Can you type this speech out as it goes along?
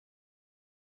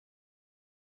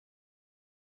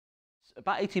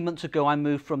About 18 months ago, I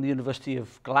moved from the University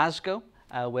of Glasgow,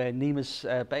 where Nema's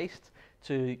based,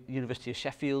 to the University of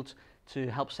Sheffield to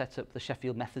help set up the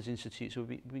Sheffield Methods Institute. So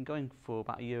we've been going for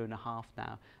about a year and a half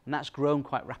now, and that's grown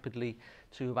quite rapidly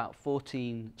to about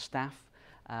 14 staff.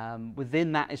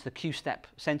 Within that is the Q-Step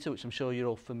Centre, which I'm sure you're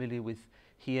all familiar with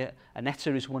here.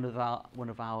 Aneta is one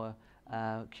of our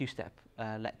Q-Step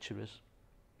lecturers.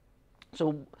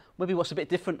 So maybe what's a bit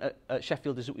different at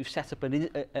Sheffield is that we've set up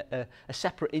a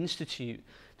separate institute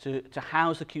to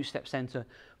house the Q-Step Centre,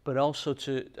 but also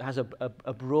has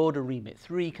a broader remit.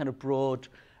 Three kind of broad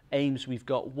aims we've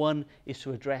got. One is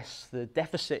to address the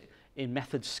deficit in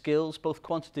method skills, both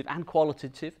quantitative and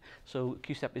qualitative. So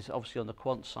Q-Step is obviously on the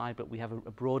quant side, but we have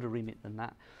a broader remit than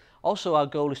that. Also, our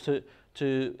goal is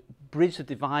to bridge the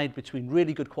divide between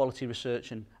really good quality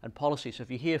research and policy. So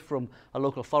if you hear from a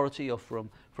local authority or from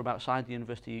outside the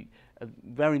university,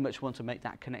 very much want to make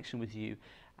that connection with you.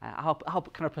 Our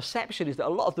kind of perception is that a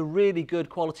lot of the really good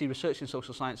quality research in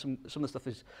social science, some of the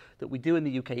stuff that we do in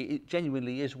the UK, it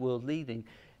genuinely is world leading.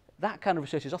 That kind of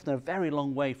research is often a very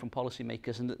long way from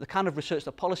policymakers, and the kind of research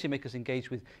that policymakers engage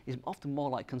with is often more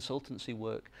like consultancy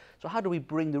work. So how do we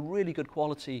bring the really good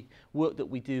quality work that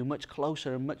we do much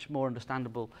closer and much more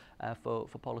understandable for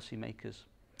policymakers?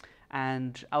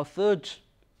 And our third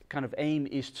kind of aim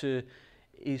is to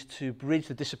bridge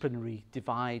the disciplinary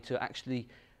divide, to actually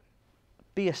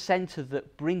be a centre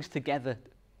that brings together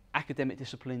academic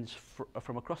disciplines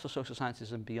from across the social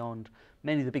sciences and beyond.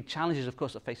 Many of the big challenges, of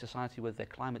course, that face society, whether they're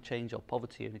climate change or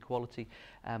poverty and inequality,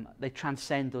 they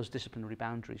transcend those disciplinary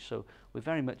boundaries. So we're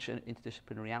very much an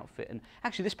interdisciplinary outfit. And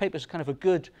actually, this paper is kind of a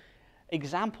good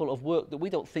example of work that we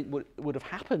don't think would have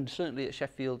happened, certainly at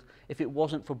Sheffield, if it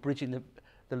wasn't for bridging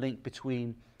the link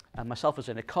between myself as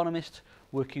an economist,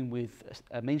 working with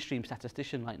a mainstream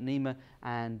statistician like Nema,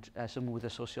 and someone with a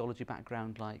sociology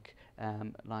background like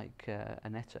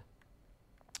Aneta.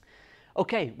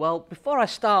 Okay, well, before I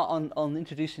start on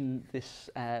introducing this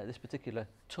particular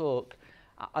talk,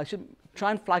 I should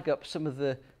try and flag up some of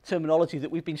the terminology that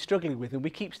we've been struggling with, and we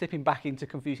keep slipping back into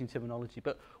confusing terminology.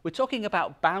 But we're talking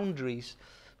about boundaries.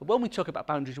 But when we talk about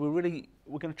boundaries, we're going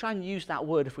to try and use that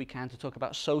word, if we can, to talk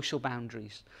about social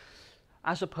boundaries,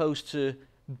 as opposed to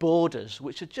borders,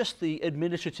 which are just the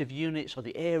administrative units or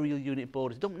the aerial unit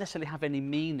borders. Don't necessarily have any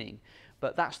meaning,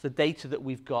 but that's the data that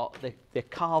we've got. They're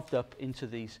carved up into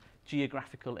these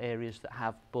geographical areas that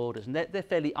have borders, and they're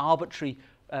fairly arbitrary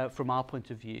from our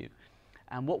point of view.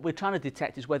 And what we're trying to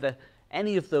detect is whether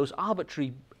any of those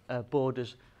arbitrary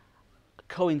borders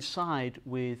coincide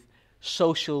with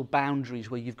social boundaries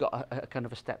where you've got a kind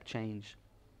of a step change.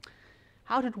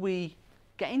 How did we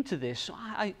get into this?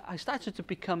 I started to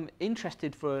become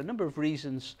interested for a number of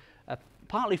reasons,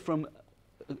 partly from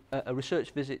a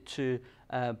research visit to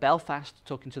Belfast,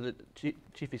 talking to the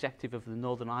chief executive of the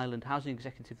Northern Ireland housing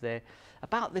executive there,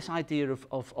 about this idea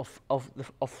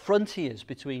of frontiers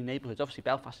between neighbourhoods. Obviously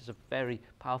Belfast is a very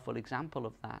powerful example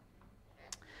of that.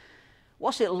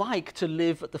 What's it like to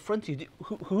live at the frontier?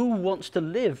 Who wants to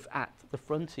live at the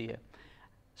frontier?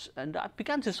 And I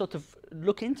began to sort of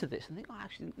look into this and think, oh,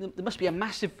 actually, there must be a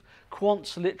massive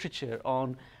quants literature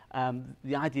on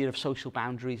the idea of social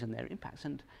boundaries and their impacts.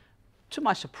 And to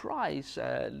my surprise,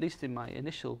 at least in my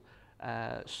initial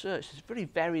search, there's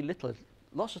very little.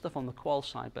 Lots of stuff on the qual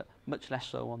side, but much less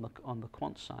so on the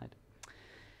quant side.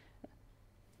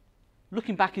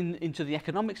 Looking back into the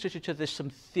economics literature, there's some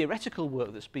theoretical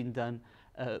work that's been done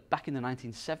back in the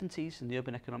 1970s in the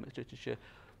urban economics literature,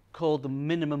 called the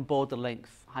minimum border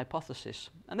length hypothesis.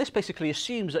 And this basically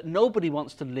assumes that nobody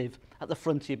wants to live at the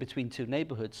frontier between two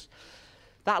neighbourhoods.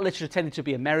 That literature tended to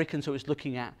be American, so it's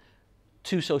looking at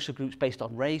two social groups based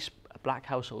on race, black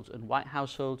households and white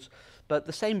households. But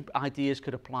the same ideas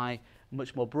could apply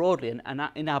much more broadly. And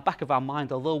in our back of our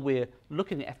mind, although we're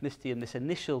looking at ethnicity in this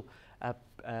initial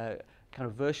kind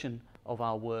of version of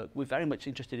our work, we're very much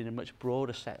interested in a much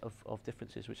broader set of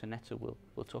differences, which Aneta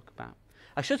will talk about.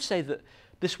 I should say that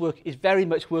this work is very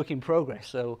much work in progress,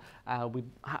 so we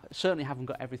certainly haven't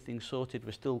got everything sorted.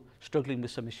 We're still struggling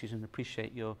with some issues and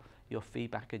appreciate your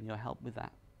feedback and your help with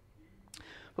that.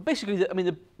 But basically,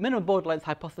 the minimum border length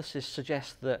hypothesis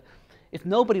suggests that if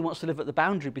nobody wants to live at the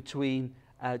boundary between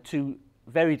two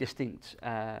very distinct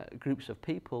groups of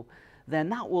people, then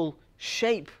that will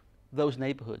shape those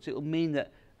neighbourhoods. It will mean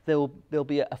that there'll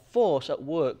be a force at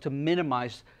work to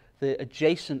minimise the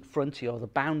adjacent frontier or the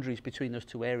boundaries between those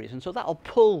two areas. And so that'll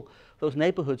pull those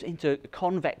neighbourhoods into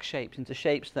convex shapes, into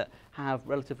shapes that have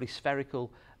relatively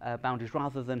spherical boundaries,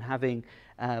 rather than having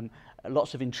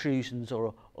lots of intrusions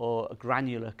or a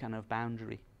granular kind of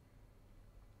boundary.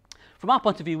 From our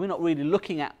point of view, we're not really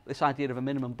looking at this idea of a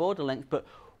minimum border length, but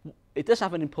it does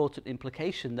have an important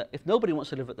implication that if nobody wants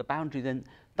to live at the boundary, then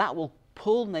that will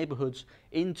pull neighbourhoods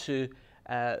into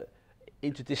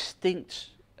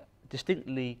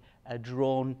distinctly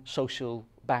drawn social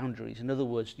boundaries. In other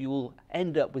words, you will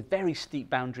end up with very steep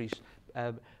boundaries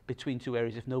between two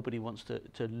areas if nobody wants to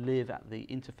live at the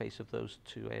interface of those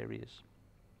two areas.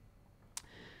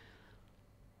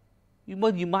 You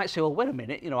might say, well, wait a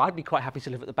minute, I'd be quite happy to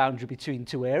live at the boundary between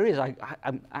two areas.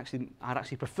 I'd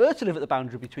actually prefer to live at the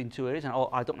boundary between two areas, and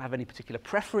I don't have any particular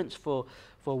preference for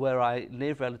where I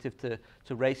live relative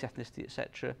to race, ethnicity,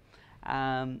 etc.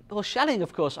 Well, Schelling,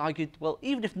 of course, argued, well,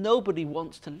 even if nobody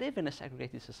wants to live in a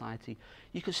segregated society,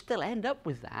 you could still end up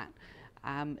with that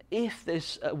if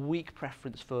there's a weak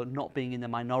preference for not being in the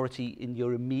minority in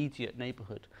your immediate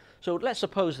neighbourhood. So let's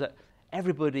suppose that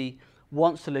everybody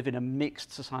wants to live in a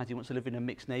mixed society, wants to live in a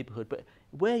mixed neighbourhood, but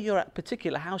where you're at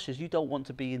particular houses, you don't want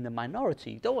to be in the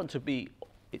minority. You don't want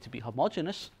it to be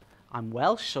homogenous. I'm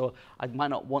Welsh, so I might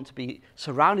not want to be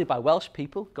surrounded by Welsh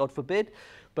people, God forbid,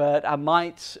 but I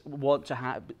might want to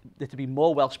have there to be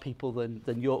more Welsh people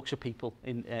than Yorkshire people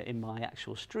in my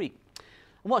actual street.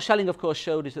 And what Schelling, of course,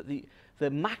 showed is that the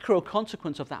macro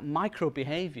consequence of that micro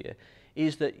behaviour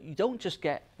is that you don't just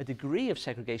get a degree of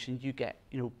segregation, you get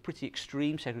pretty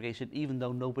extreme segregation, even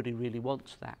though nobody really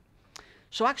wants that.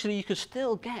 So actually you could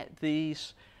still get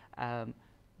these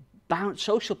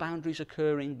social boundaries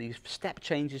occurring, these step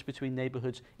changes between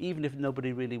neighbourhoods, even if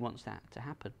nobody really wants that to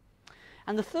happen.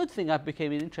 And the third thing I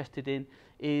became interested in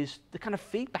is the kind of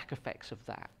feedback effects of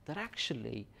that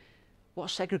actually what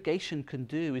segregation can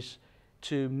do is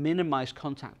to minimise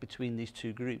contact between these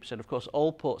two groups. And of course,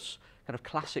 Allport's kind of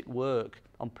classic work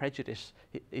on prejudice,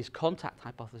 his contact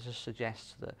hypothesis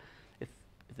suggests that if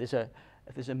there's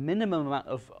a minimum amount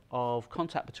of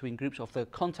contact between groups, or if the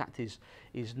contact is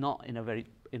not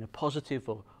in a positive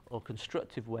or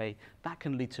constructive way, that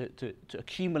can lead to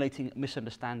accumulating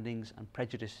misunderstandings and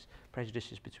prejudices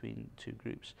between two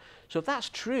groups. So if that's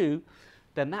true,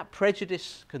 then that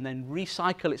prejudice can then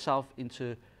recycle itself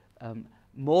into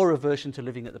more aversion to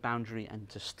living at the boundary and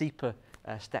to steeper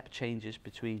step changes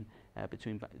between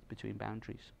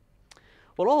boundaries.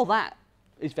 Well, all that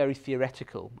is very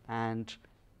theoretical, and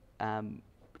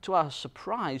to our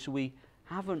surprise, we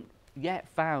haven't yet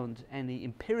found any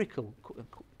empirical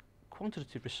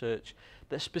quantitative research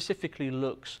that specifically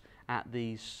looks at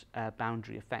these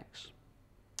boundary effects.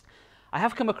 I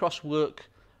have come across work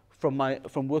from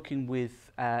working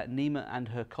with Nema and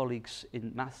her colleagues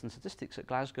in maths and statistics at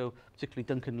Glasgow, particularly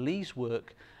Duncan Lee's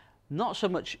work, not so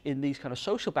much in these kind of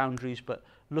social boundaries, but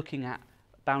looking at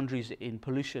boundaries in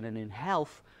pollution and in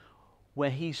health,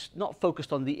 where he's not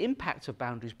focused on the impact of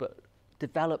boundaries, but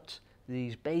developed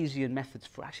these Bayesian methods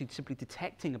for actually simply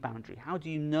detecting a boundary. How do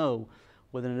you know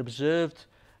whether an observed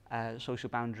social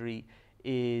boundary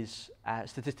is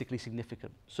statistically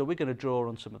significant? So we're going to draw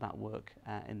on some of that work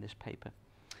in this paper.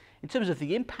 In terms of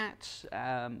the impacts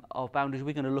of boundaries,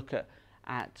 we're going to look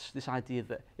at this idea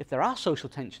that if there are social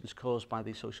tensions caused by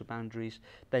these social boundaries,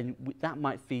 then that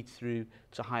might feed through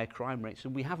to higher crime rates.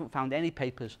 And we haven't found any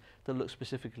papers that look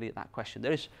specifically at that question.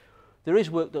 There is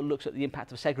work that looks at the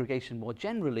impact of segregation more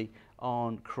generally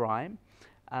on crime,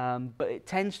 but it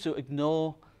tends to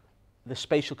ignore the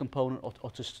spatial component or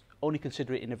to only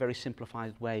consider it in a very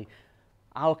simplified way.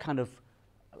 Our kind of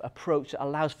approach that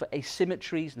allows for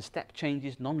asymmetries and step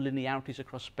changes, non-linearities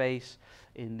across space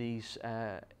in these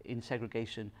in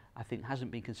segregation, I think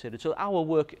hasn't been considered. So our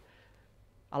work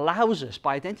allows us,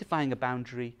 by identifying a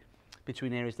boundary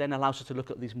between areas, then allows us to look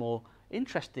at these more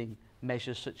interesting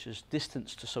measures such as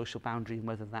distance to social boundary and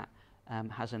whether that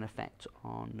has an effect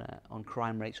on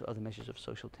crime rates or other measures of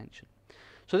social tension.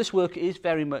 So this work is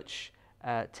very much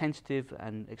tentative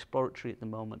and exploratory at the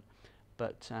moment,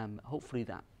 but hopefully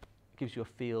that gives you a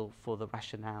feel for the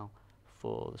rationale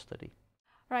for the study.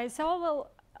 Right, so I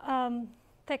will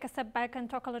take a step back and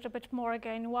talk a little bit more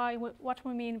again what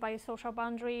we mean by social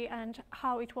boundary and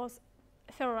how it was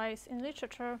theorized in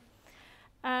literature.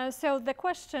 So the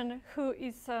question who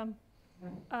is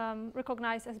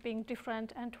recognized as being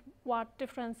different and what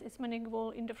difference is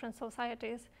meaningful in different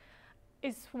societies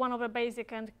is one of the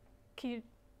basic and key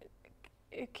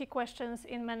questions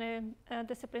in many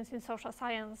disciplines in social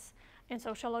science, in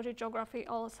sociology, geography,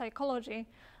 or psychology.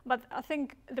 But I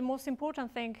think the most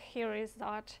important thing here is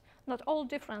that not all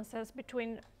differences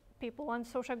between people and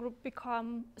social group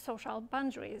become social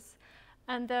boundaries.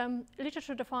 And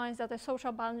literature defines that a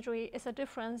social boundary is a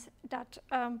difference that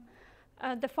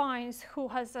defines who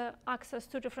has access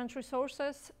to different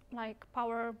resources, like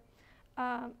power.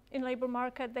 In labor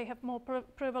market, they have more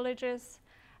privileges.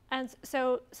 And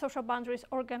so social boundaries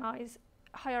organize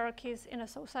hierarchies in a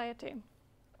society.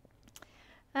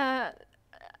 In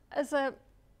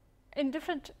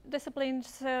different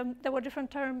disciplines, there were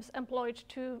different terms employed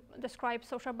to describe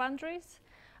social boundaries.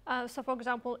 So, for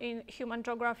example, in human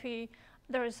geography,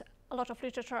 there is a lot of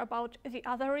literature about the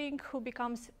othering, who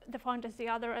becomes defined as the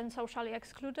other and socially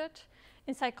excluded.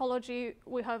 In psychology,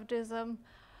 we have this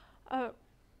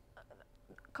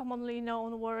commonly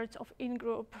known words of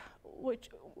in-group,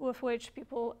 with which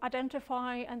people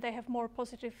identify, and they have more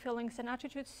positive feelings and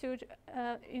attitudes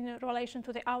in relation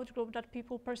to the out-group that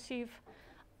people perceive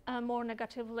more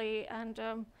negatively,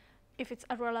 and if it's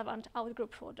a relevant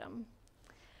out-group for them.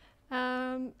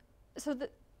 So the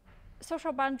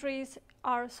social boundaries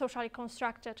are socially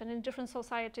constructed, and in different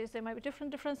societies there may be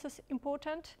different differences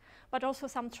important, but also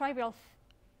some trivial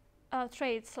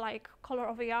traits like color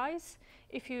of the eyes.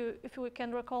 If we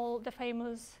can recall the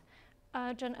famous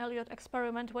Jen Elliott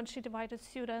experiment, when she divided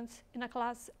students in a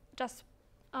class just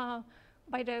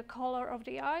by the color of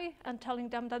the eye and telling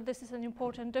them that this is an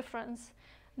important difference,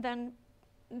 then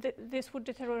this would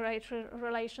deteriorate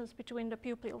relations between the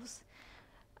pupils.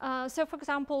 So, for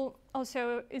example,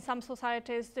 also in some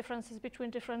societies, differences between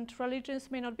different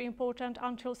religions may not be important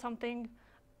until something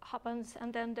happens,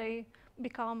 and then they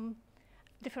become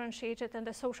differentiated and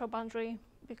the social boundary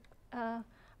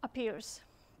appears.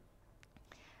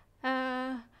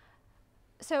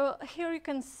 So here you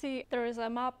can see there is a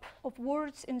map of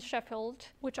wards in Sheffield,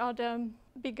 which are the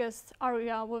biggest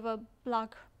area with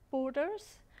black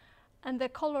borders, and the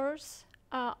colors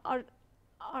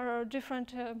are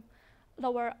different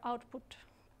lower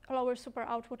super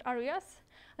output areas.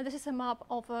 And this is a map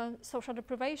of social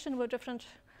deprivation with different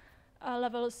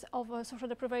levels of social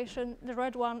deprivation. The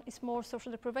red one is more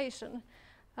social deprivation.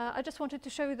 I just wanted to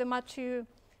show you the map to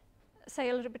say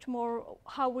a little bit more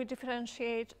how we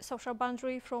differentiate social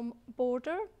boundary from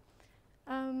border.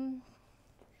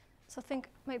 So I think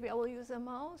maybe I will use a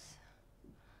mouse.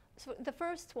 So the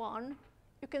first one,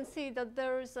 you can see that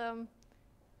there is a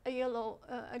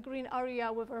green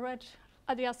area with a red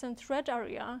adjacent red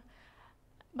area,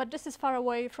 but this is far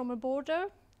away from a border.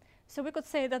 So we could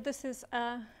say that this is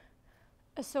a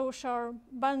social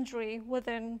boundary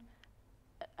within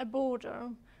a border,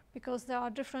 because there are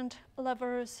different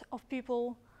levels of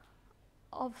people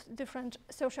of different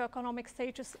socioeconomic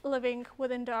status living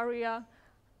within the area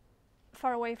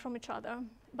far away from each other.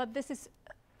 But this is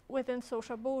within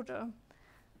social border.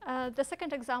 The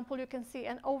second example, you can see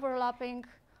an overlapping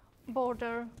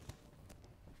border.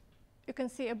 You can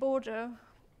see a border,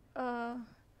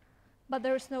 but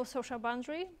there is no social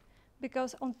boundary,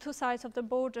 because on two sides of the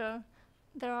border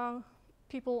there are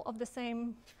people of the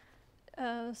same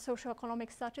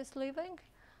socioeconomic status living.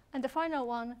 And the final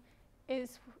one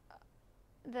is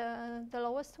the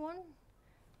lowest one.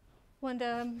 When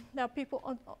there are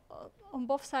people on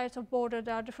both sides of border,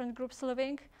 there are different groups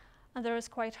living, and there is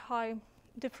quite high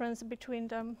difference between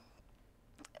them,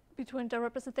 between the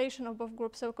representation of both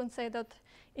groups. So we can say that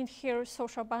in here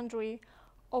social boundary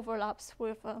overlaps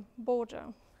with a border.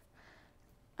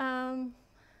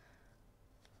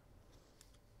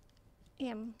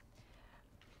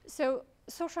 So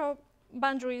social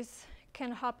boundaries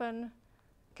can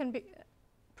be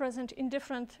present in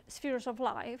different spheres of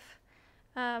life,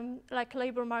 like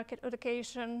labor market,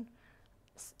 education.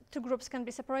 Two groups can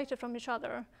be separated from each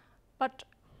other, but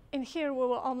in here we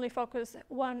will only focus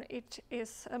when it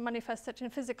is manifested in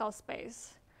physical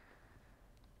space.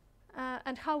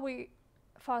 And how we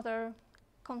further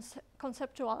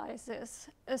conceptualize this.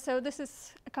 So this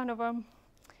is a kind of a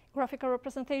graphical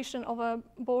representation of a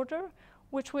border,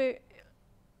 which we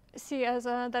see as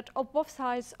that on both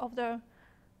sides of the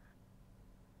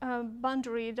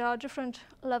boundary there are different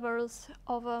levels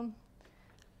of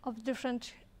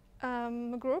different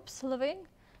groups living.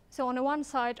 So on the one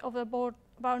side of the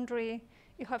boundary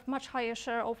you have much higher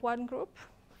share of one group.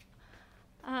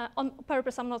 On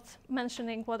purpose I'm not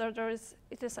mentioning whether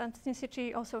it is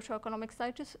ethnicity or socioeconomic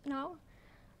status now.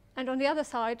 And on the other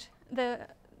side the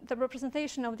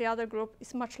representation of the other group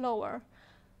is much lower.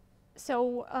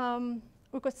 So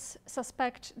we could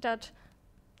suspect that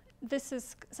this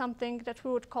is something that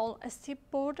we would call a steep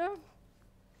border,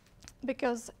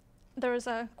 because there is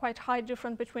a quite high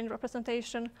difference between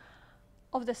representation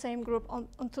of the same group on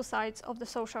two sides of the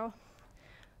social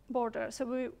border.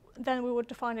 So then we would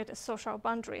define it as social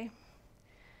boundary.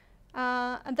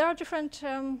 And there are different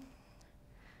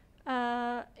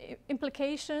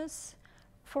implications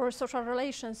for social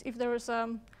relations if there is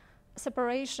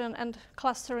separation and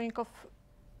clustering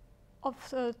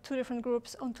of two different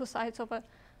groups on two sides of a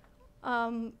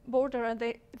border, and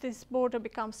this border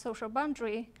becomes social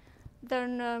boundary.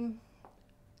 Then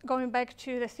going back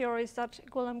to the theories that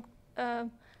Gwilym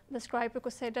described, we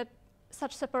could say that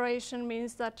such separation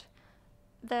means that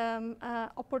the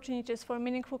opportunities for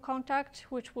meaningful contact,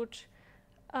 which would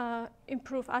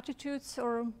improve attitudes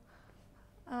or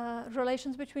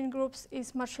relations between groups,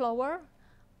 is much lower.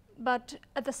 But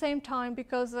at the same time,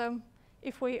 because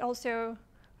if we also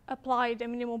apply the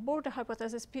minimum border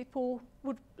hypothesis, people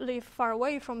would live far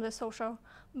away from the social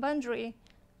boundary.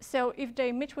 So if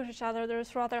they meet with each other, there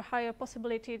is rather higher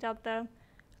possibility that the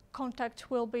contact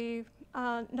will be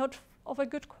not of a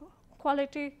good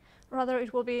quality. Rather,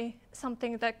 it will be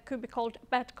something that could be called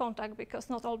bad contact, because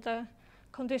not all the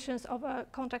conditions of a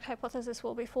contact hypothesis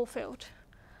will be fulfilled.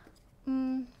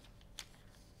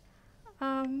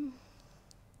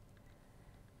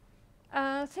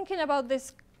 Thinking about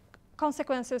these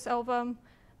consequences of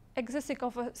existing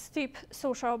of a steep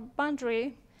social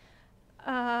boundary,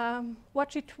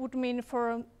 what it would mean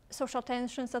for social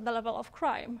tensions at the level of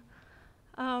crime.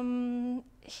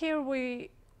 Here we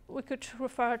could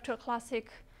refer to a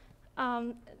classic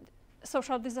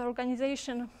social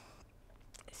disorganization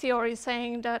theory,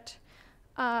 saying that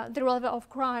the level of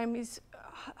crime is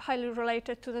highly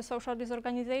related to the social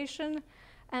disorganization,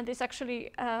 and this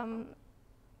actually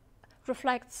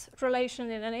reflects relation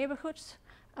in the neighborhoods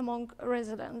among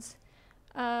residents.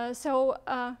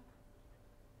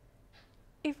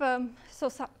 If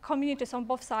communities on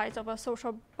both sides of a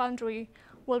social boundary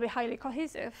will be highly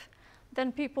cohesive,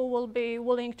 then people will be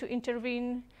willing to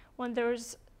intervene when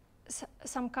there's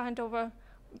some kind of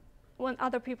when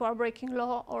other people are breaking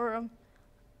law or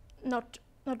not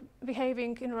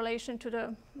behaving in relation to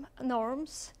the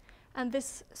norms, and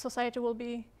this society will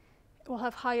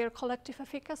have higher collective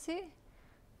efficacy.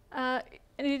 And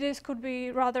could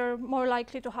be rather more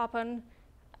likely to happen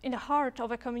in the heart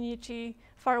of a community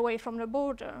far away from the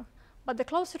border. But the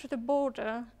closer to the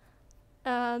border,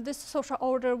 this social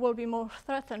order will be more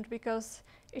threatened, because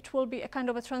it will be a kind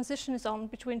of a transition zone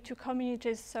between two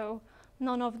communities, so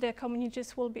none of the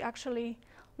communities will be actually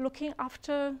looking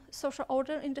after social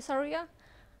order in this area.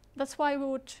 That's why we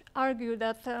would argue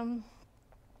that the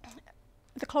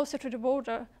closer to the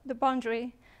border, the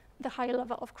boundary, the higher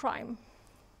level of crime.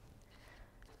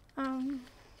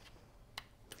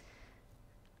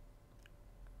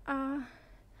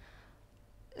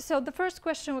 So the first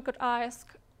question we could ask,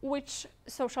 which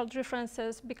social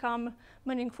differences become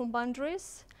meaningful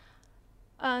boundaries?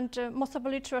 And most of the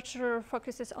literature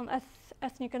focuses on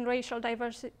ethnic and racial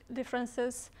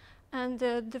differences and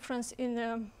the difference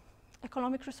in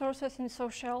economic resources and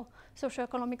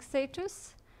socioeconomic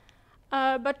status.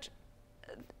 But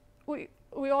we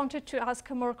wanted to ask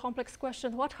a more complex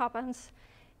question: what happens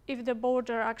if the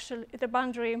border actually, the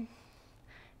boundary,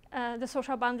 the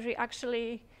social boundary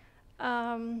actually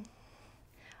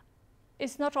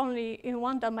is not only in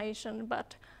one dimension,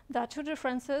 but there are two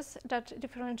differences that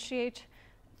differentiate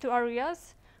two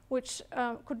areas, which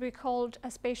could be called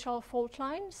as spatial fault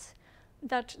lines,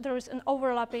 that there is an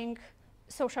overlapping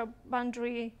social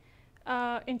boundary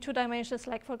in two dimensions,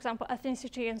 like, for example,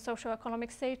 ethnicity and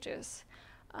socioeconomic status.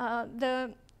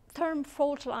 The term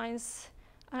fault lines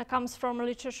comes from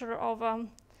literature of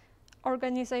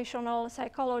organizational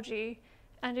psychology,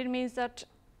 and it means that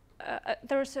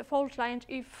there is a fault line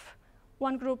if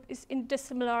one group is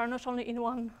dissimilar, not only in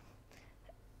one,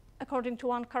 according to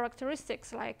one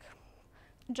characteristics like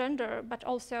gender, but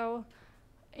also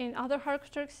in other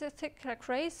characteristics like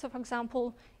race. So, for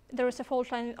example, there is a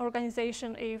fault line in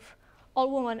organization if all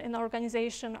women in the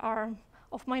organization are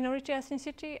of minority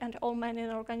ethnicity and all men in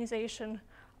the organization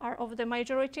are of the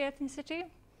majority ethnicity.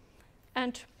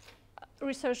 And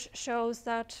research shows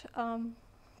that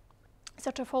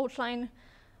such a fault line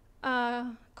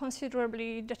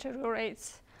considerably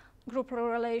deteriorates group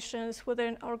relations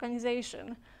within an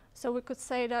organization. So we could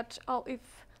say that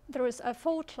if there is a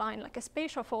fault line, like a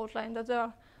spatial fault line, that there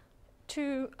are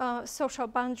two social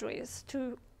boundaries,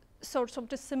 two sorts of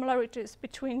dissimilarities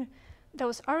between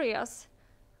those areas,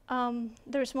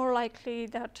 there is more likely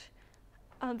that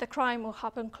the crime will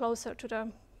happen closer to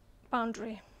the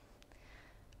boundary.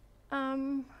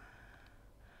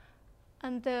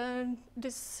 And then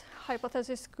this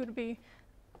hypothesis could be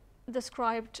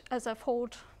described as a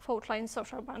fault line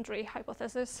social boundary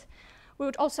hypothesis. We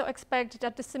would also expect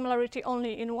that the similarity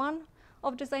only in one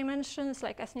of these dimensions,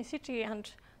 like ethnicity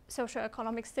and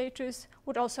socioeconomic status,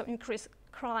 would also increase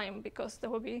crime, because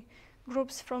there will be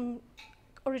groups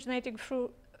originating from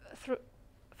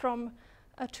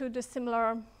two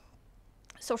dissimilar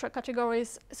social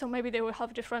categories, so maybe they will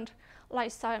have different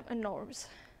lifestyle and norms.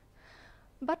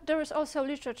 But there is also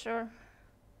literature,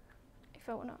 if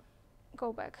I want to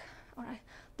go back, all right.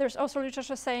 There's also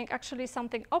literature saying actually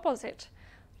something opposite,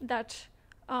 that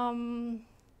in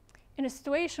a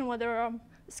situation where there are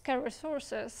scarce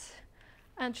resources,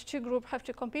 and two groups have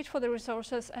to compete for the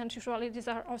resources, and usually these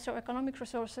are also economic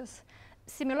resources.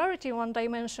 Similarity in one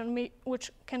dimension,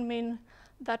 which can mean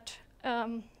that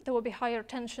there will be higher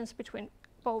tensions between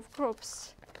both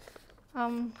groups.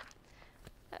 And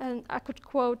I could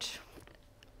quote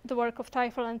the work of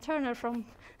Teufel and Turner from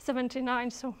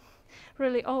 '79, so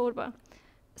really old, but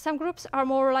some groups are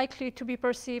more likely to be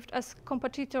perceived as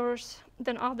competitors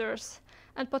than others,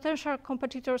 and potential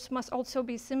competitors must also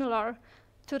be similar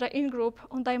to the in-group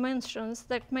on dimensions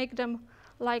that make them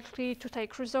likely to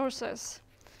take resources.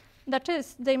 That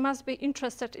is, they must be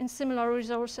interested in similar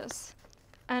resources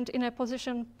and in a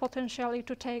position potentially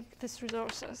to take these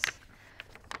resources.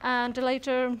 And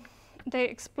later they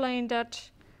explain that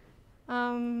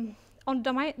on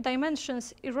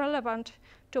dimensions irrelevant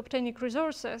to obtaining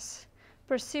resources,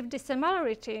 perceived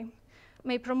dissimilarity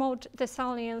may promote the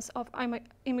salience of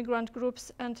immigrant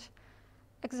groups and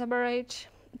exacerbate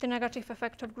the negative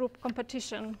effect of group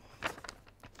competition.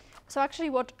 So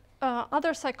actually what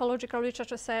other psychological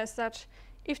literature says that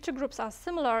if two groups are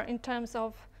similar in terms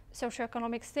of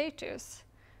socioeconomic status,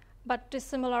 but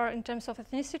dissimilar in terms of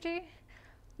ethnicity,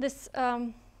 this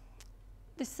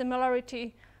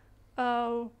similarity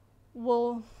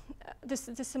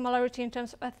in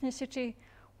terms of ethnicity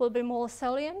will be more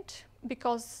salient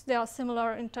because they are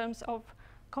similar in terms of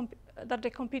that they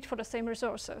compete for the same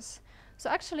resources. So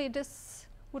actually this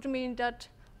would mean that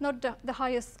not the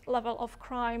highest level of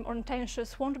crime or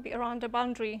tensions won't be around the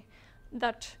boundary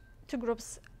that two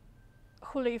groups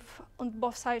who live on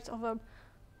both sides of a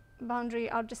boundary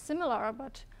are dissimilar,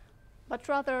 but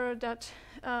rather that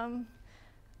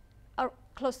are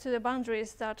close to the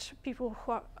boundaries that people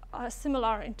who are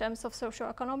similar in terms of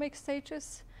socioeconomic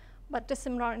status, but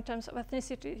dissimilar in terms of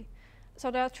ethnicity.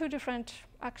 So there are two different,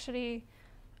 actually,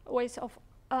 ways of,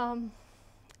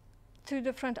 two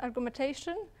different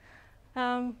argumentation.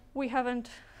 We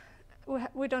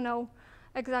don't know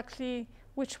exactly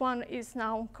which one is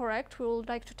now correct. We would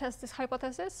like to test this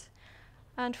hypothesis.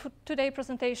 And for today's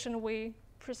presentation, we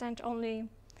present only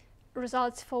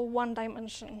results for one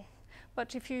dimension.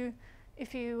 But if you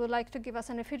would like to give us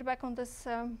any feedback on this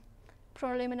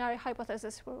preliminary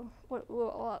hypothesis, we'll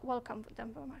welcome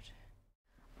them very much.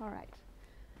 All right.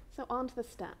 So on to the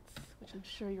stats, which I'm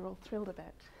sure you're all thrilled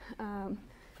about.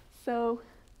 So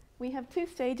we have two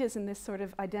stages in this sort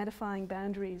of identifying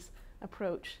boundaries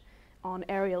approach on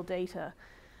aerial data.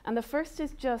 And the first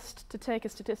is just to take a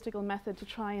statistical method to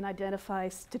try and identify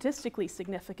statistically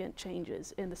significant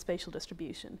changes in the spatial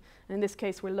distribution. And in this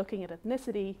case, we're looking at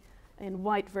ethnicity in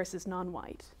white versus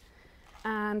non-white.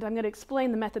 And I'm going to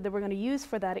explain the method that we're going to use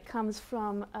for that. It comes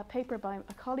from a paper by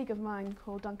a colleague of mine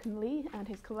called Duncan Lee and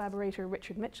his collaborator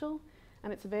Richard Mitchell.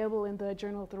 And it's available in the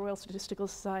Journal of the Royal Statistical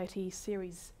Society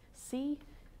Series C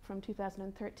from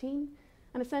 2013.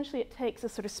 And essentially it takes a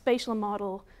sort of spatial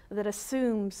model that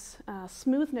assumes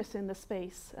smoothness in the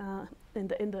space, in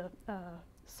the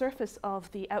surface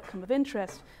of the outcome of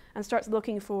interest, and starts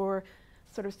looking for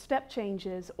sort of step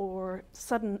changes or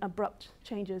sudden abrupt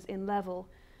changes in level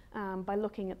by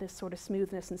looking at this sort of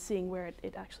smoothness and seeing where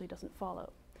it actually doesn't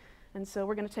follow. And so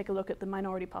we're going to take a look at the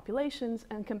minority populations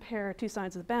and compare two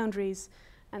sides of the boundaries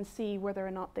and see whether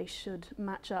or not they should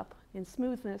match up in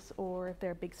smoothness or if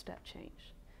they're a big step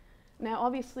change. Now,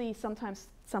 obviously, sometimes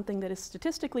something that is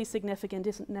statistically significant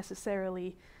isn't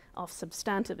necessarily of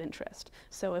substantive interest.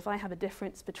 So if I have a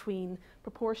difference between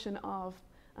proportion of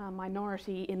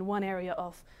minority in one area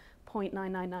of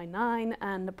 0.9999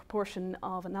 and the proportion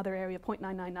of another area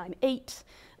 0.9998,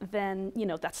 then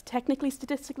that's technically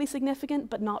statistically significant,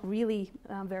 but not really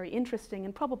very interesting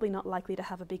and probably not likely to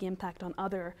have a big impact on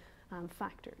other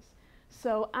factors.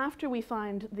 So after we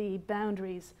find the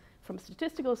boundaries from a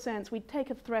statistical sense, we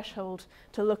take a threshold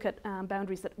to look at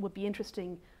boundaries that would be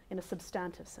interesting in a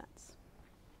substantive sense.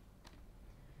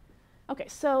 Okay,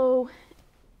 so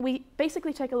we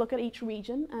basically take a look at each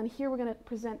region, and here we're going to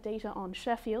present data on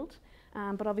Sheffield,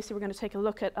 but obviously we're going to take a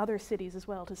look at other cities as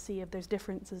well to see if there's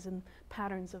differences in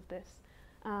patterns of this.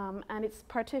 And it's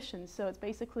partitioned, so it's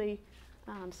basically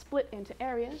split into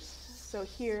areas. So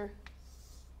here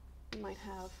you might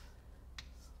have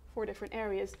 4 different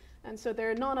areas, and so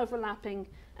they're non-overlapping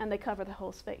and they cover the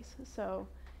whole space. So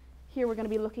here we're going to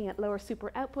be looking at lower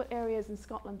super output areas. In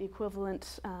Scotland, the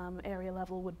equivalent area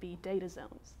level would be data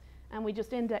zones. And we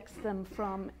just index them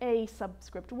from A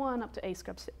subscript 1 up to A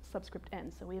subscript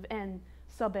n. So we have n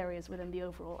sub-areas within the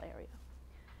overall area.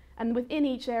 And within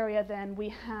each area, then, we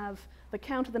have the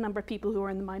count of the number of people who are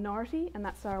in the minority, and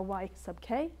that's our y sub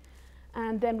k.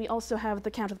 And then we also have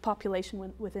the count of the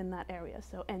population within that area,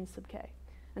 so n sub k.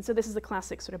 And so this is a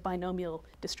classic sort of binomial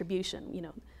distribution, you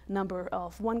know, number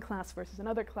of one class versus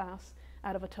another class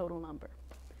out of a total number.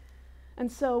 And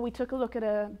so we took a look at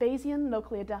a Bayesian,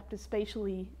 locally adaptive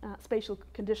spatial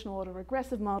conditional order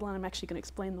regressive model, and I'm actually going to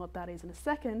explain what that is in a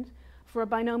second, for a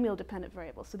binomial dependent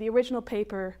variable. So the original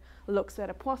paper looks at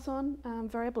a Poisson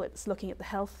variable. It's looking at the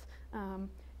health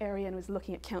area and was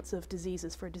looking at counts of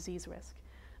diseases for disease risk.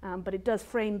 But it does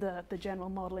frame the general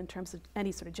model in terms of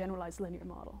any sort of generalized linear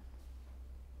model.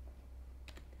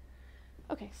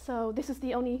 Okay, so this is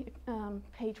the only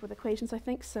page with equations, I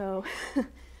think, so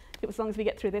as long as we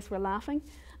get through this, we're laughing.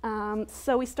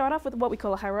 So we start off with what we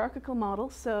call a hierarchical model.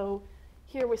 So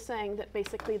here we're saying that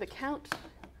basically the count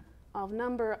of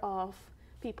number of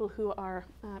people who are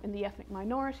in the ethnic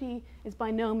minority is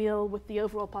binomial with the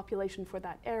overall population for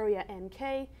that area,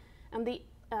 nk, and the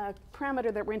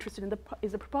parameter that we're interested in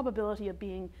is the probability of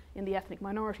being in the ethnic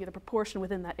minority, the proportion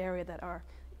within that area that are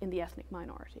in the ethnic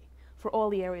minority for all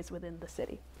the areas within the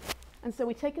city. And so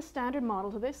we take a standard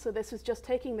model to this. So this is just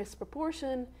taking this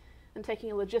proportion and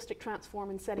taking a logistic transform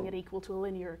and setting it equal to a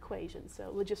linear equation.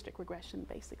 So logistic regression,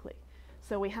 basically.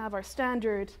 So we have our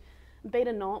standard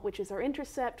beta naught, which is our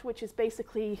intercept, which is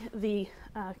basically the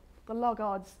log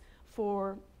odds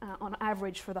for, on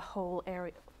average, for the whole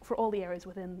area, for all the areas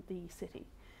within the city.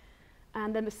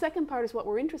 And then the second part is what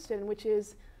we're interested in, which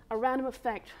is a random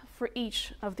effect for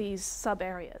each of these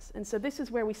sub-areas. And so this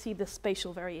is where we see the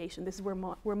spatial variation. This is where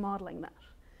we're modeling that.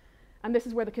 And this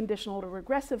is where the conditional order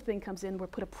regressive thing comes in. We'll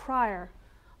put a prior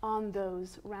on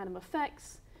those random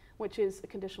effects, which is a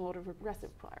conditional order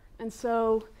regressive prior. And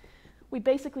so we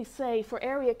basically say for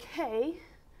area K,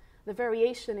 the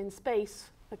variation in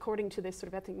space, according to this sort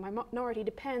of ethnic minority,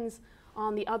 depends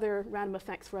on the other random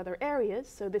effects for other areas.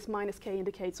 So this minus K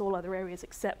indicates all other areas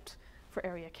except for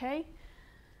area K.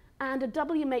 And a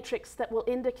W matrix that will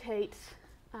indicate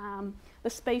the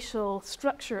spatial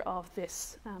structure of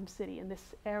this city and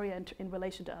this area in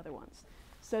relation to other ones.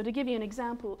 So to give you an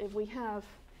example, if we have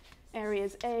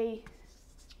areas A,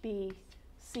 B,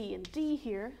 C, and D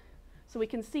here, so we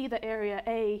can see that area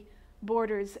A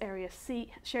borders area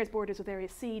C, shares borders with area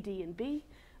C, D, and B,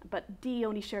 but D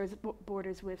only shares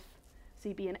borders with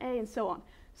C, B, and A, and so on.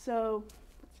 So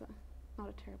that's not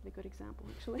a terribly good example,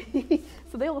 actually.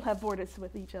 So they all have borders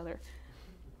with each other.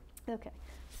 Okay,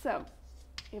 so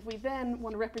if we then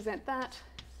want to represent that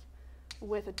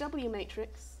with a W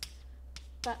matrix,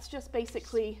 that's just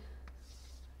basically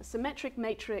a symmetric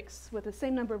matrix with the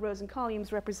same number of rows and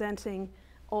columns representing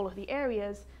all of the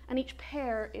areas, and each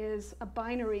pair is a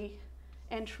binary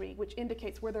entry which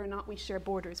indicates whether or not we share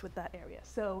borders with that area.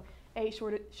 So A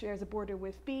shares a border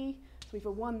with B, so we have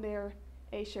a 1 there,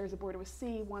 A shares a border with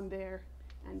C, 1 there,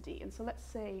 and D. And so let's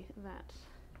say that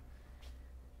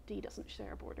D doesn't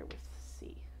share a border with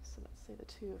C. So let's say the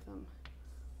two of them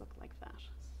look like that.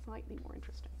 Slightly more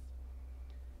interesting.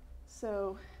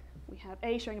 So we have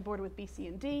A sharing a border with B, C,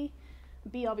 and D.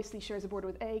 B obviously shares a border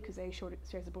with A because A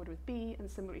shares a border with B, and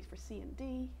similarly for C and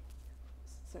D.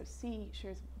 So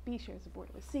B shares a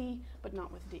border with C, but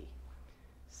not with D.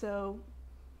 So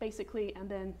basically, and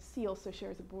then C also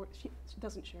shares a border. C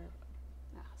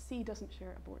doesn't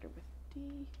share a border with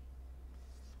D.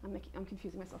 I'm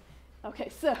confusing myself. Okay,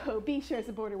 so B shares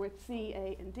a border with C,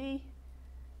 A, and D,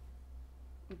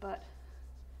 but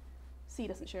C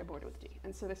doesn't share a border with D.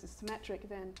 And so this is symmetric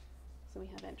then, so we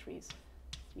have entries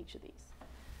in each of these.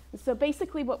 And so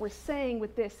basically what we're saying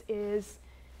with this is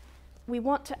we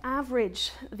want to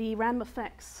average the random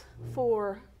effects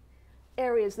for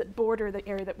areas that border the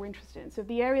area that we're interested in. So if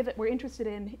the area that we're interested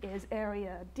in is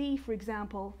area D, for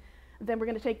example, then we're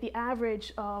going to take the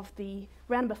average of the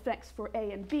random effects for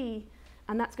A and B,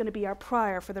 and that's going to be our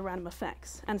prior for the random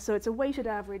effects. And so it's a weighted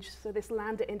average, so this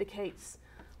lambda indicates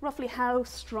roughly how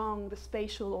strong the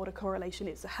spatial autocorrelation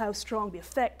is, so how strong the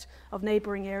effect of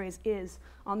neighboring areas is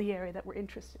on the area that we're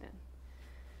interested in.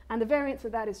 And the variance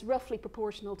of that is roughly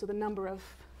proportional to the number of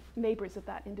neighbors that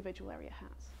that individual area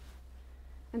has.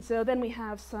 And so then we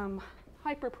have some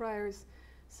hyperpriors.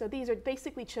 So these are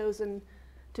basically chosen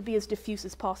to be as diffuse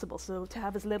as possible, so to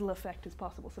have as little effect as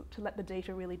possible, so to let the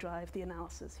data really drive the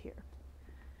analysis here.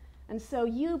 And so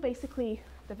U, basically,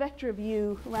 the vector of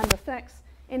U, random effects,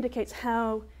 indicates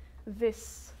how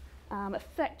this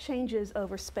effect changes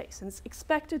over space. And it's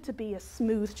expected to be a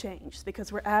smooth change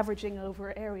because we're averaging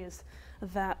over areas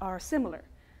that are similar.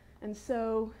 And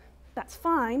so that's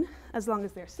fine as long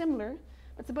as they're similar.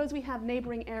 But suppose we have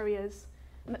neighboring areas,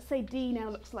 and let's say D now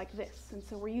looks like this. And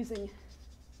so we're using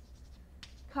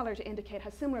color to indicate how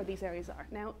similar these areas are.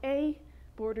 Now A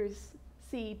borders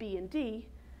C, B, and D,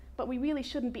 but we really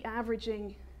shouldn't be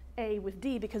averaging A with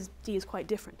D because D is quite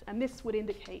different. And this would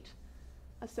indicate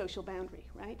a social boundary,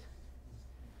 right?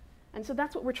 And so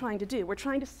that's what we're trying to do. We're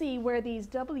trying to see where these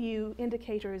W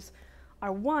indicators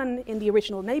are 1 in the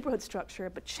original neighborhood structure,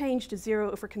 but change to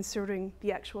 0 if we're considering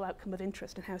the actual outcome of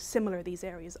interest and how similar these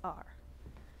areas are.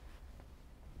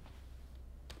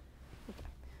 Okay.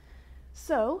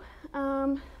 So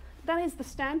that is the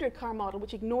standard car model,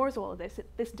 which ignores all of this.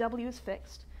 This W is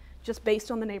fixed, just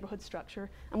based on the neighborhood structure,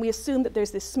 and we assume that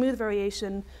there's this smooth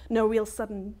variation, no real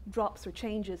sudden drops or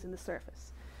changes in the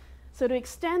surface. So to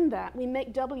extend that, we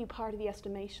make W part of the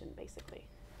estimation, basically.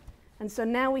 And so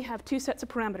now we have 2 sets of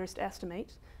parameters to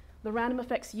estimate. The random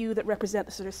effects U that represent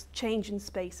the sort of change in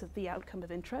space of the outcome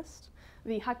of interest,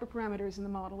 the hyperparameters in the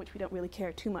model, which we don't really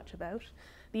care too much about,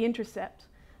 the intercept,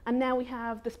 and now we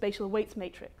have the spatial weights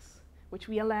matrix, which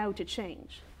we allow to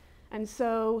change. And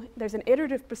so there's an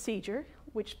iterative procedure,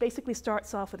 which basically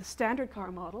starts off with a standard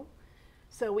car model.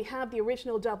 So we have the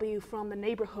original W from the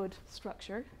neighborhood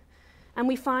structure, and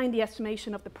we find the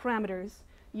estimation of the parameters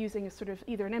using a sort of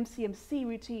either an MCMC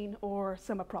routine or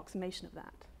some approximation of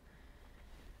that.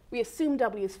 We assume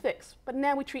W is fixed, but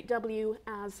now we treat W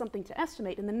as something to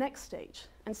estimate in the next stage.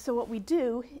 And so what we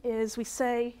do is we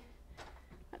say,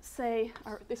 let's say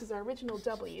this is our original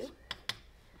W.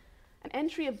 An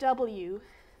entry of W,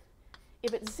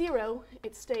 if it's 0,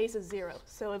 it stays as 0.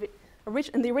 So if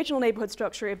in the original neighborhood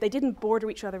structure, if they didn't border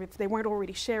each other, if they weren't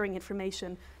already sharing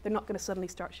information, they're not going to suddenly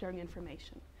start sharing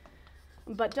information.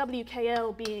 But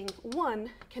WKL being 1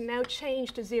 can now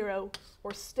change to 0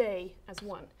 or stay as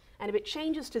 1. And if it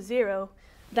changes to 0,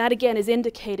 that again is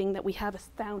indicating that we have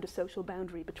found a social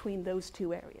boundary between those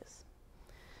 2 areas.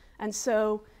 And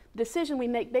so the decision we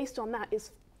make based on that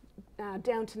is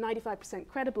down to 95%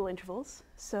 credible intervals.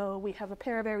 So we have a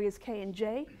pair of areas K and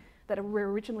J that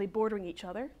were originally bordering each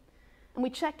other. And we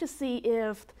check to see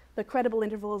if the credible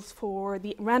intervals for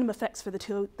the random effects for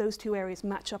those 2 areas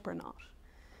match up or not.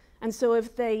 And so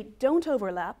if they don't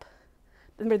overlap,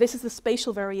 remember this is the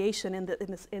spatial variation in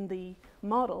the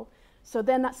model, so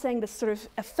then that's saying the sort of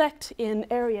effect in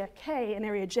area K and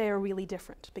area J are really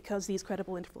different because these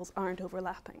credible intervals aren't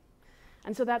overlapping.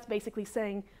 And so that's basically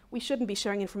saying we shouldn't be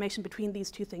sharing information between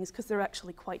these 2 things because they're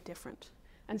actually quite different.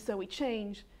 And so we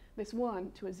change this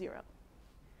 1 to a 0.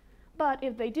 But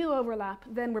if they do overlap,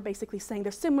 then we're basically saying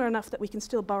they're similar enough that we can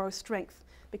still borrow strength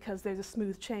because there's a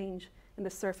smooth change in the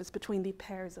surface between the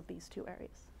pairs of these 2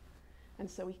 areas. And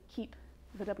so we keep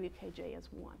the WKJ as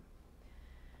 1.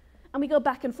 And we go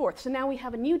back and forth. So now we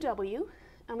have a new W,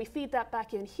 and we feed that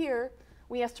back in here.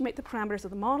 We estimate the parameters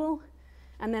of the model,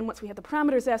 and then once we have the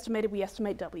parameters estimated, we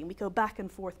estimate W, and we go back and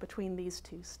forth between these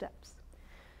 2 steps.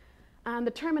 And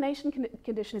the termination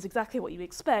condition is exactly what you'd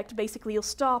expect. Basically, you'll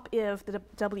stop if the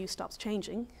W stops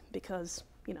changing, because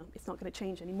it's not going to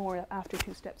change anymore after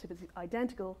 2 steps if it's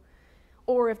identical,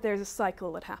 or if there's a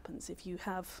cycle that happens, if you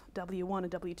have W1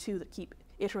 and W2 that keep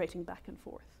iterating back and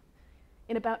forth.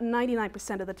 In about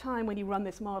 99% of the time when you run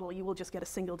this model, you will just get a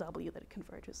single W that it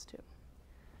converges to.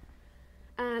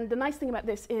 And the nice thing about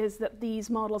this is that these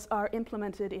models are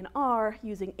implemented in R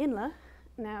using INLA.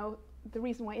 Now, the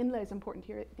reason why INLA is important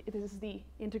here, this is the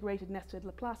integrated nested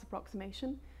Laplace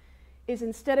approximation, is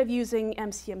instead of using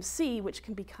MCMC, which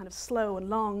can be kind of slow and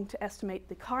long to estimate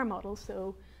the car model,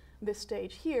 so this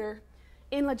stage here,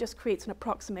 INLA just creates an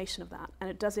approximation of that, and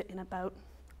it does it in about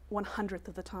 1/100th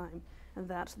of the time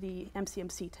that the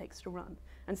MCMC takes to run.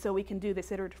 And so we can do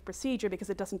this iterative procedure because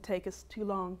it doesn't take us too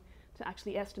long to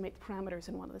actually estimate the parameters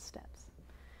in one of the steps.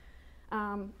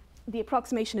 The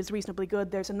approximation is reasonably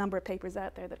good. There's a number of papers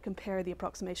out there that compare the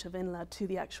approximation of INLA to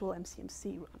the actual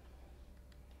MCMC run.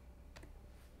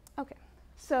 Okay,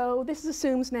 so this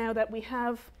assumes now that we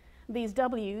have these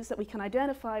W's that we can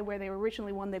identify where they were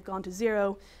originally 1, they've gone to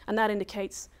 0, and that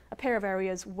indicates a pair of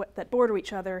areas that border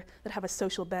each other that have a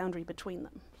social boundary between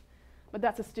them. But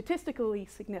that's a statistically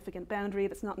significant boundary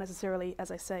that's not necessarily,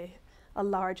 as I say, a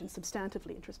large and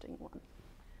substantively interesting one.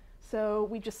 So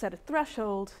we just set a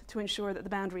threshold to ensure that the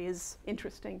boundary is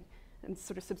interesting and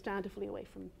sort of substantively away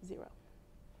from 0.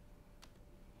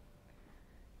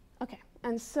 Okay,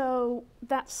 and so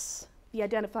that's the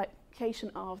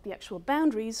identification of the actual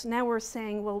boundaries. Now we're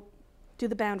saying, well, do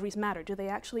the boundaries matter? Do they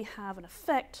actually have an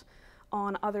effect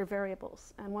on other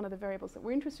variables? And one of the variables that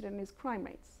we're interested in is crime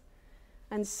rates.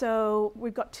 And so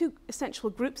we've got 2 essential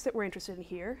groups that we're interested in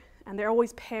here, and they're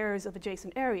always pairs of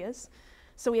adjacent areas.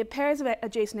 So we have pairs of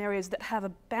adjacent areas that have a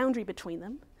boundary between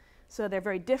them. So they're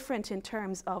very different in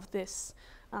terms of this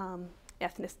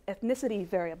ethnicity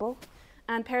variable,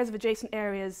 and pairs of adjacent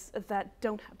areas that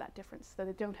don't have that difference, so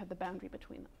they don't have the boundary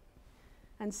between them.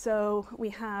 And so we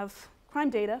have crime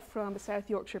data from the South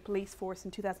Yorkshire Police Force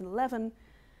in 2011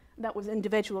 that was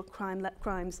individual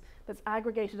crimes that's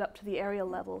aggregated up to the areal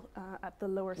level at the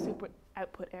lower super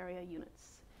output area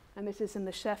units. And this is in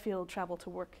the Sheffield travel to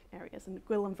work areas. And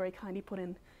Gwilym very kindly put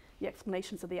in the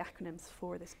explanations of the acronyms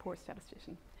for this poor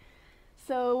statistician.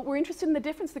 So we're interested in the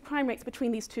difference, the crime rates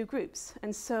between these two groups.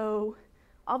 And so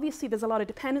obviously there's a lot of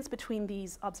dependence between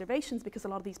these observations because a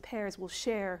lot of these pairs will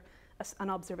share an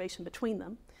observation between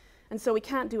them. And so we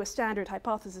can't do a standard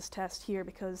hypothesis test here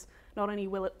because not only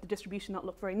will the distribution not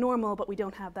look very normal, but we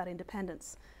don't have that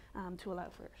independence to allow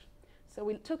for it. So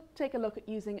we take a look at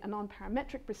using a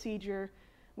non-parametric procedure,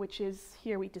 which is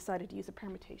here we decided to use a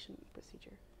permutation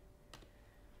procedure.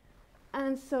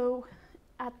 And so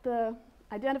at the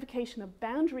identification of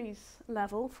boundaries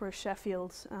level for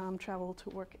Sheffield's travel to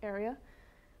work area,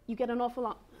 you get an awful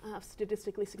lot of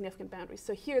statistically significant boundaries.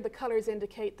 So here the colors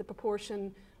indicate the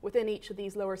proportion within each of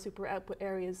these lower super output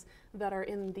areas that are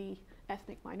in the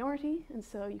ethnic minority. And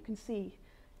so you can see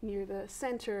near the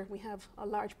center we have a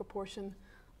large proportion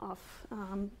of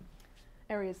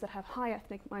areas that have high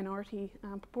ethnic minority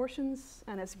proportions,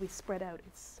 and as we spread out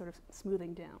it's sort of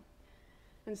smoothing down.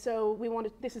 And so we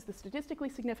wanted, this is the statistically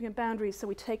significant boundaries, so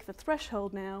we take the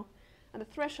threshold now, and the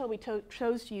threshold we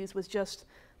chose to use was just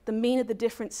the mean of the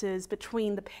differences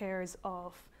between the pairs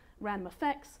of random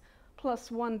effects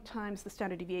plus 1 times the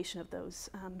standard deviation of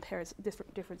those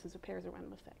differences of pairs of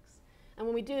random effects. And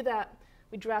when we do that,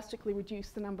 we drastically reduce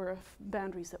the number of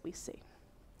boundaries that we see.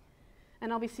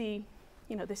 And obviously,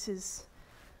 you know, this is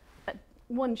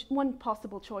one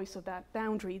possible choice of that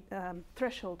boundary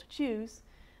threshold to choose.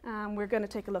 We're going to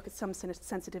take a look at some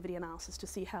sensitivity analysis to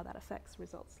see how that affects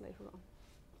results later on.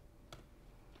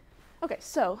 Okay,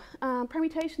 so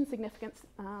permutation significance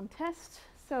test.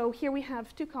 So here we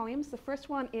have 2 columns. The first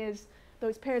one is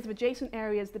those pairs of adjacent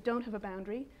areas that don't have a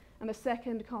boundary, and the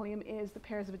second column is the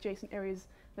pairs of adjacent areas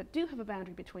that do have a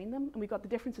boundary between them. And we've got the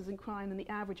differences in crime and the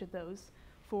average of those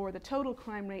for the total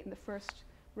crime rate in the first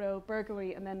row,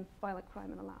 burglary, and then violent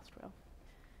crime in the last row.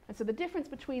 And so the difference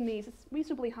between these is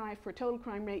reasonably high for total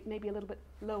crime rate, maybe a little bit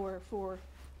lower for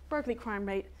burglary crime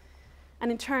rate. And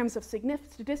in terms of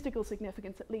statistical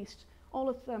significance, at least, all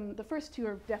of them, the first 2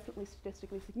 are definitely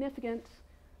statistically significant.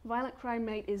 Violent crime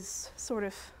rate is sort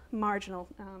of marginal.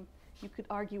 You could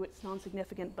argue it's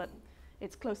non-significant, but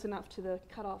it's close enough to the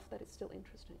cutoff that it's still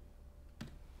interesting.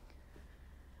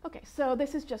 Okay, so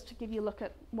this is just to give you a look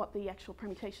at what the actual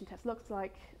permutation test looks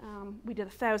like. We did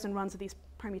 1,000 runs of these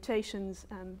permutations,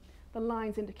 and the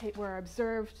lines indicate where our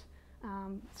observed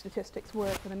statistics were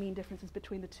for the mean differences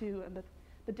between the 2, and the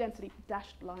density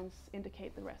dashed lines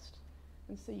indicate the rest.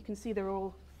 And so you can see they're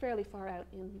all fairly far out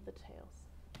in the tails.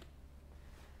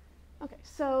 Okay,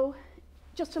 so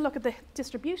just to look at the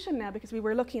distribution now, because we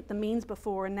were looking at the means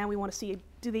before, and now we want to see,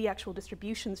 do the actual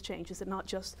distributions change? Is it not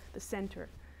just the center?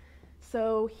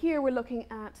 So here we're looking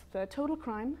at the total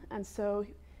crime, and so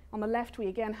on the left we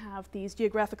again have these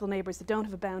geographical neighbors that don't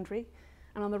have a boundary,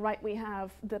 and on the right we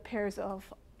have the pairs of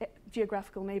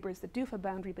geographical neighbors that do have a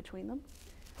boundary between them.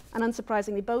 And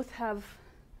unsurprisingly, both have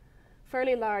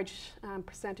fairly large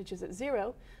percentages at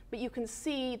 0, but you can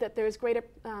see that there's greater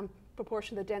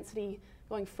proportion of the density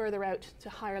going further out to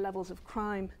higher levels of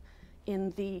crime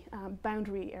in the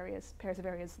boundary areas, pairs of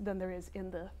areas, than there is in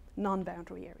the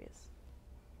non-boundary areas.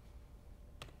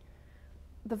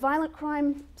 The violent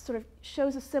crime sort of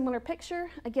shows a similar picture.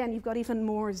 Again, you've got even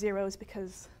more zeros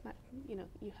because that, you know,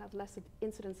 you have less of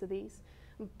incidence of these.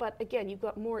 But again, you've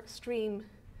got more extreme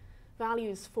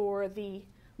values for the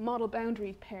model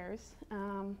boundary pairs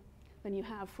than you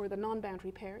have for the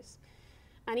non-boundary pairs.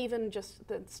 And even just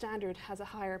the standard has a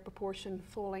higher proportion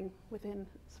falling within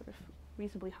sort of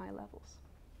reasonably high levels.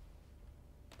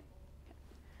 Okay.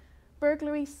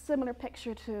 Burglary, similar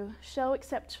picture to show,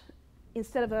 except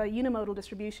instead of a unimodal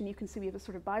distribution, you can see we have a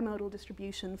sort of bimodal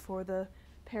distribution for the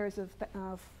pairs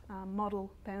of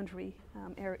model boundary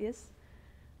areas.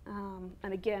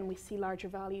 And again, we see larger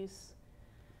values,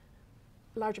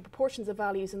 larger proportions of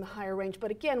values in the higher range.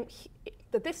 But again,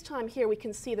 this time here we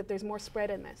can see that there's more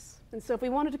spread in this. And so if we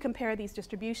wanted to compare these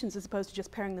distributions as opposed to just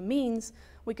pairing the means,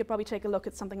 we could probably take a look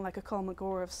at something like a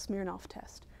Kolmogorov-Smirnov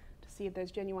test to see if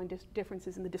there's genuine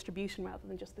differences in the distribution rather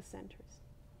than just the centers.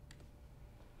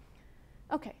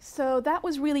 Okay, so that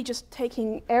was really just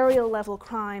taking areal level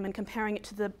crime and comparing it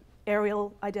to the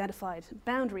areal identified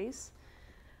boundaries.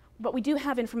 But we do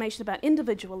have information about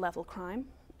individual level crime.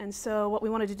 And so what we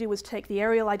wanted to do was take the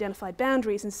areal identified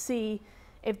boundaries and see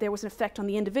if there was an effect on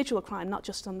the individual crime, not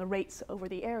just on the rates over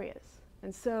the areas.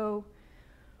 And so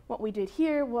what we did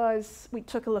here was we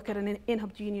took a look at an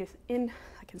inhomogeneous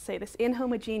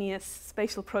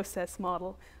spatial process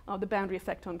model of the boundary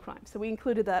effect on crime. So we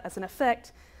included that as an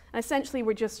effect, And essentially,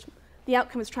 the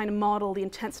outcome is trying to model the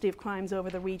intensity of crimes over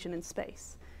the region and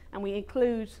space. And we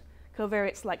include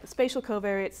covariates like the spatial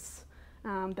covariates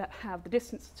that have the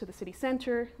distance to the city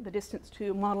centre, the distance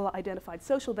to model identified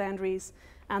social boundaries,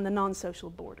 and the non-social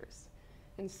borders.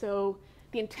 And so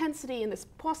the intensity in this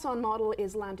Poisson model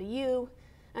is lambda u,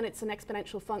 and it's an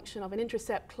exponential function of an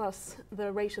intercept plus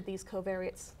the rate of these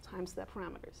covariates times the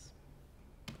parameters.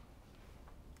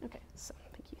 Okay, so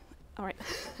thank you. All right,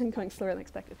 I'm going slower than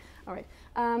expected. All right,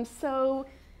 so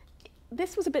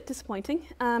this was a bit disappointing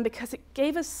because it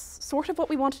gave us sort of what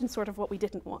we wanted and sort of what we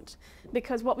didn't want.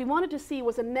 Because what we wanted to see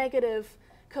was a negative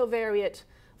covariate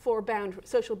for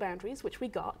social boundaries, which we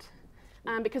got,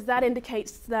 because that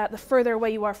indicates that the further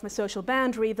away you are from a social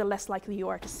boundary, the less likely you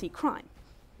are to see crime.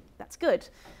 That's good.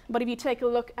 But if you take a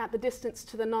look at the distance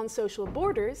to the non-social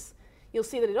borders, you'll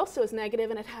see that it also is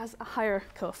negative and it has a higher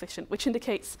coefficient, which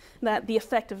indicates that the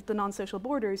effect of the non-social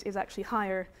borders is actually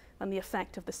higher than the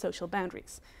effect of the social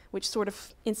boundaries, which sort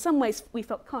of, in some ways, we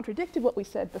felt contradicted what we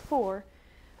said before.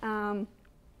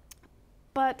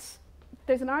 But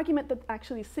there's an argument that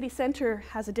actually city centre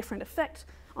has a different effect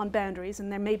on boundaries,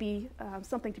 and there may be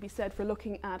something to be said for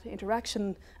looking at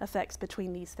interaction effects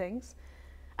between these things.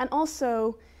 And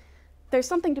also, there's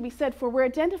something to be said for we're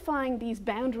identifying these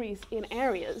boundaries in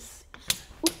areas.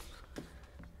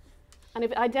 And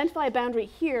if I identify a boundary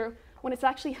here, when it's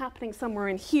actually happening somewhere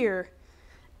in here,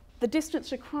 the distance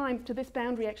to crime to this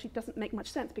boundary actually doesn't make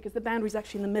much sense because the boundary is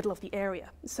actually in the middle of the area.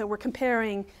 So we're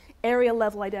comparing area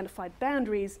level identified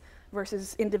boundaries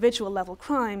versus individual level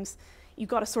crimes. You've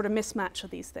got a sort of mismatch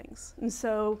of these things. And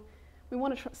so we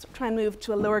want to try and move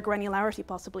to a lower granularity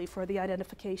possibly for the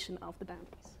identification of the boundaries.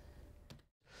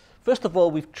 First of all,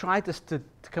 we've tried to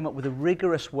come up with a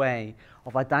rigorous way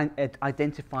of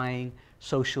identifying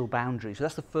social boundaries. So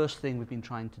that's the first thing we've been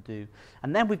trying to do.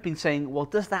 And then we've been saying, well,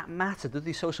 does that matter? Do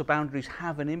these social boundaries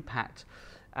have an impact?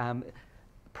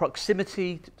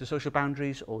 Proximity to social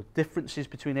boundaries or differences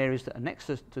between areas that are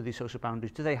next to these social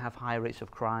boundaries, do they have higher rates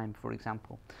of crime, for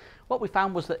example? What we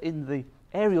found was that in the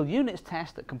aerial units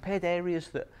test that compared areas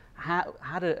that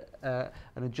had an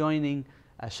adjoining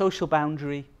social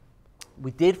boundary,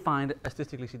 we did find a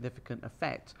statistically significant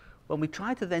effect. When we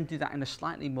tried to then do that in a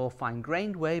slightly more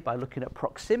fine-grained way by looking at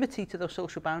proximity to those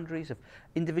social boundaries of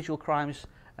individual crimes,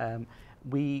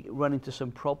 we run into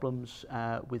some problems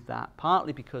with that,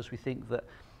 partly because we think that,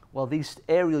 well, these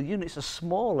aerial units are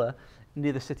smaller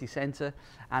near the city centre,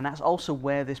 and that's also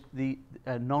where the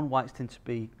non-whites tend to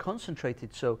be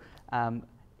concentrated, so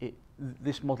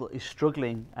this model is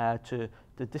struggling to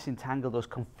disentangle those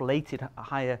conflated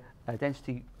higher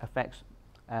density effects,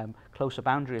 closer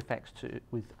boundary effects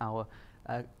with our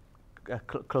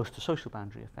close to social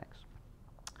boundary effects.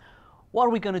 What are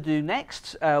we going to do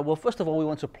next? Well, first of all, we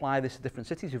want to apply this to different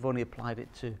cities. We've only applied it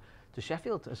to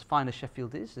Sheffield. As fine as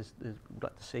Sheffield is, we'd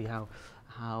like to see how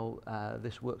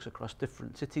this works across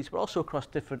different cities, but also across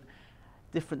different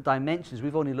dimensions.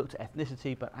 We've only looked at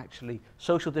ethnicity, but actually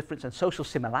social difference and social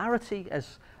similarity,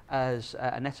 as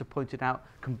Aneta pointed out,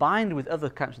 combined with other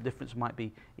kinds of difference might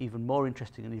be even more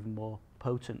interesting and even more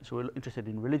potent. So we're interested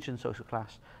in religion, social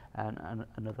class, and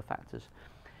other factors.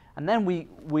 And then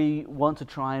we want to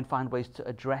try and find ways to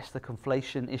address the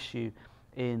conflation issue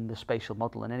in the spatial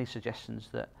model, and any suggestions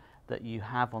that you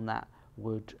have on that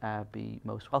would be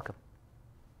most welcome.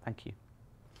 Thank you.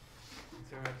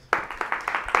 Thanks,